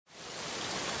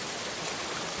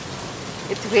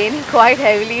It's raining quite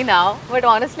heavily now, but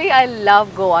honestly I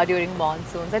love Goa during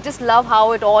monsoons. I just love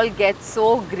how it all gets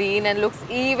so green and looks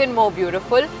even more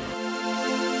beautiful.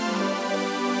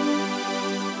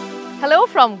 Hello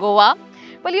from Goa.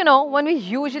 Well, you know, when we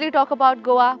usually talk about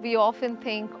Goa, we often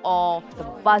think of the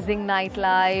buzzing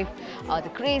nightlife, the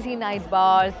crazy night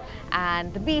bars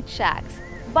and the beach shacks.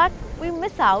 But we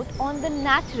miss out on the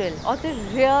natural or the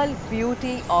real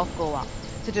beauty of Goa.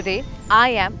 So today, I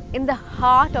am in the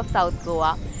heart of South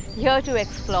Goa, here to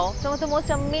explore some of the most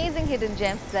amazing hidden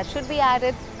gems that should be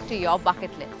added to your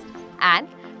bucket list. And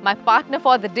my partner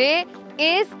for the day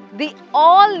is the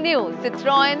all-new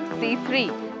Citroën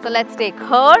C3. So let's take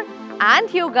her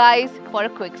and you guys for a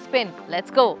quick spin.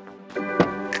 Let's go.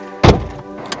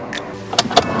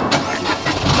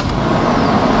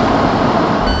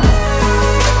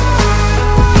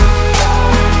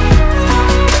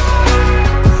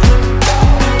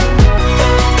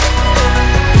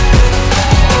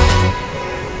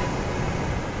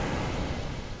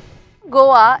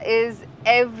 Goa is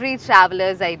every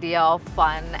traveler's idea of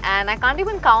fun, and I can't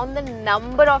even count the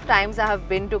number of times I have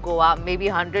been to Goa, maybe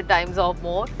 100 times or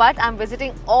more. But I'm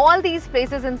visiting all these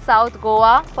places in South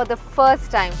Goa for the first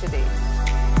time today.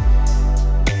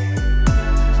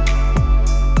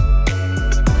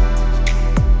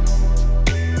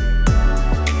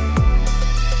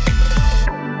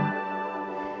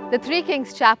 The Three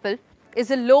Kings Chapel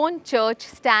is a lone church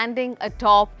standing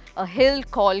atop a hill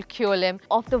called Kulim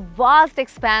of the vast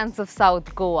expanse of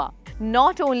South Goa.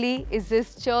 Not only is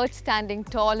this church standing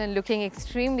tall and looking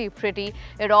extremely pretty,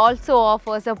 it also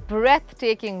offers a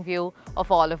breathtaking view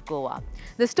of all of Goa.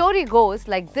 The story goes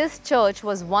like this church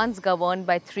was once governed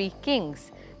by three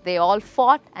kings. They all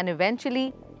fought and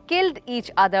eventually killed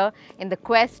each other in the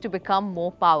quest to become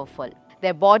more powerful.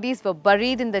 Their bodies were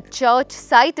buried in the church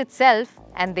site itself,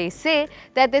 and they say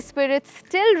that their spirits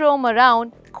still roam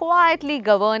around, quietly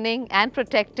governing and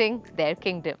protecting their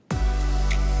kingdom.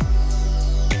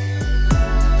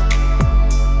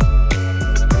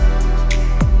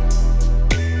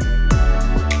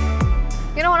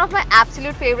 You know, one of my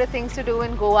absolute favorite things to do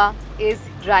in Goa is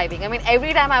driving. I mean,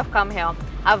 every time I've come here,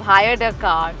 I've hired a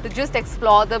car to just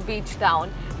explore the beach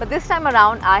town. But this time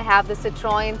around, I have the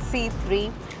Citroën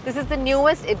C3. This is the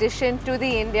newest addition to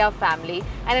the India family,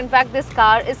 and in fact this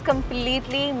car is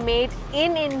completely made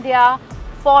in India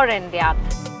for India.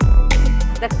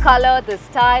 The color, the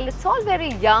style, it's all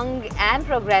very young and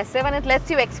progressive, and it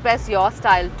lets you express your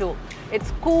style too.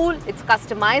 It's cool, it's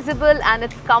customizable and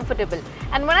it's comfortable.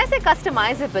 And when I say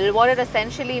customizable, what it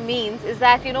essentially means is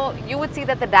that, you know, you would see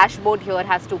that the dashboard here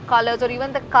has two colors, or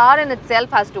even the car in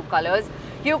itself has two colors.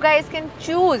 You guys can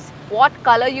choose what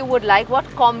color you would like, what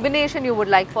combination you would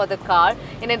like for the car.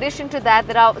 In addition to that,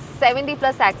 there are 70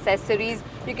 plus accessories.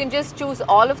 You can just choose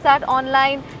all of that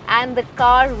online and the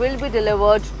car will be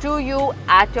delivered to you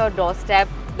at your doorstep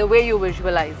the way you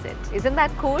visualize it. Isn't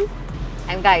that cool?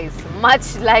 And guys,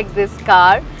 much like this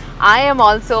car, I am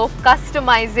also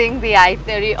customizing the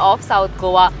itinerary of South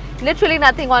Goa. Literally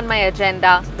nothing on my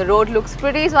agenda. The road looks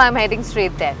pretty, so I'm heading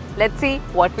straight there. Let's see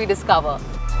what we discover.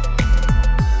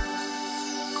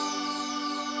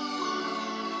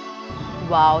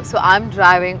 Wow, so I'm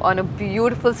driving on a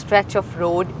beautiful stretch of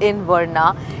road in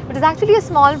Verna. It is actually a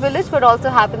small village but also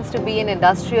happens to be an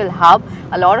industrial hub.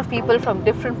 A lot of people from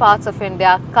different parts of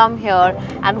India come here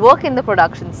and work in the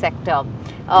production sector.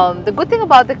 The good thing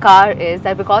about the car is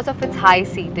that because of its high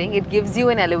seating, it gives you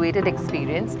an elevated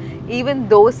experience. Even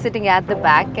those sitting at the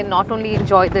back can not only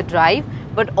enjoy the drive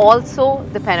but also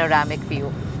the panoramic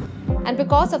view. And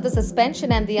because of the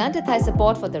suspension and the under-thigh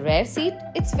support for the rear seat,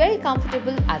 it's very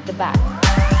comfortable at the back.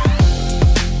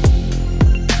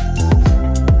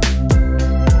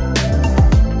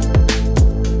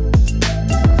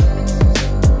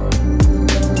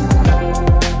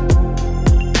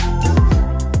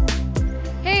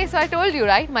 Hey, so I told you,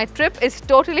 right? My trip is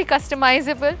totally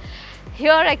customizable.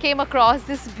 Here I came across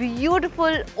this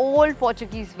beautiful old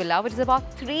Portuguese villa which is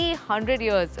about 300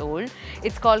 years old.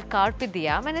 It's called Carpe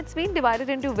Diem and it's been divided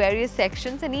into various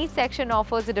sections, and each section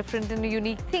offers a different and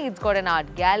unique thing. It's got an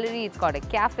art gallery, it's got a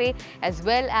cafe as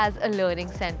well as a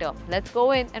learning center. Let's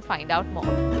go in and find out more.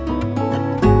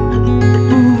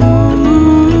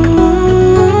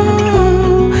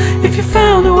 If you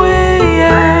found a way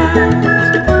out,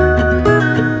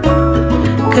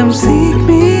 come seek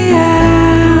me out.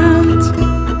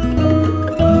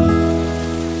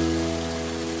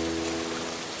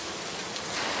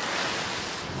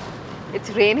 It's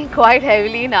raining quite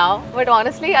heavily now, but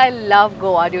honestly I love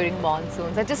Goa during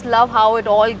monsoons. I just love how it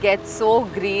all gets so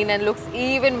green and looks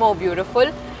even more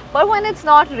beautiful. But when it's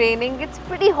not raining, it's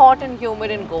pretty hot and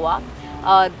humid in Goa.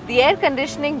 The air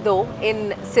conditioning though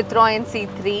in Citroën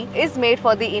C3 is made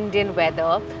for the Indian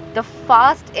weather. The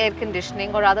fast air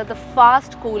conditioning, or rather the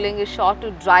fast cooling, is sure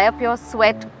to dry up your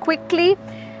sweat quickly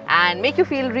and make you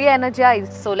feel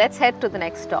re-energized. So let's head to the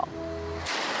next stop.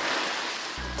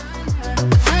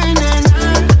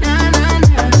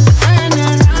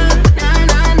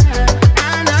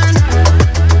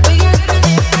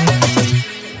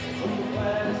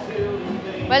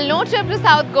 Well, no trip to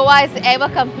South Goa is ever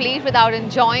complete without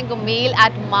enjoying a meal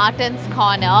at Martin's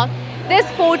Corner. This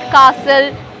food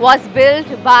castle was built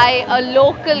by a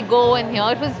local Goan here.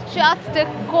 It was just a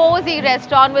cozy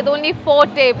restaurant with only 4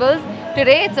 tables.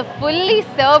 Today it's a fully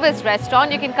serviced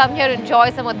restaurant. You can come here and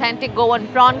enjoy some authentic Goan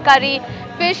prawn curry,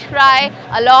 fish fry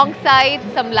alongside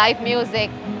some live music.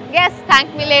 Yes,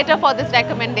 thank me later for this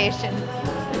recommendation.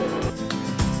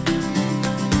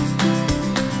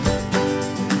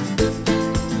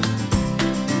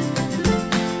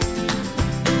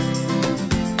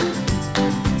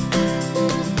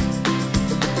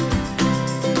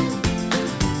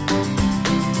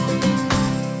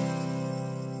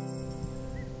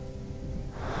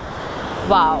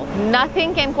 Wow,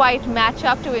 nothing can quite match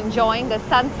up to enjoying the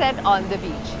sunset on the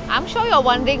beach. I'm sure you're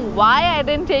wondering why I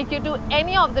didn't take you to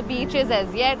any of the beaches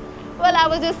as yet. Well, I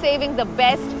was just saving the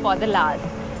best for the last.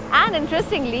 And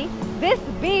interestingly, this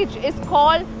beach is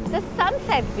called the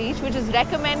Sunset Beach, which is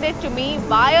recommended to me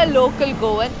by a local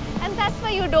Goan, and that's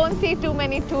why you don't see too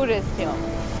many tourists here.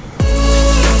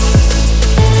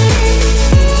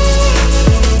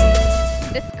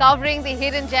 Discovering the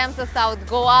hidden gems of South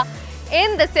Goa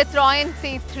in the Citroën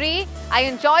C3. I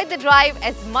enjoyed the drive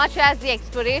as much as the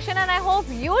exploration, and I hope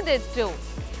you did too.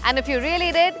 And if you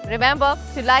really did, remember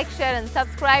to like, share and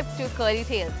subscribe to Curly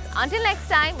Tales. Until next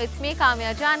time, it's me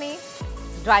Kamiya Jani,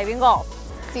 driving off.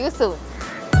 See you soon.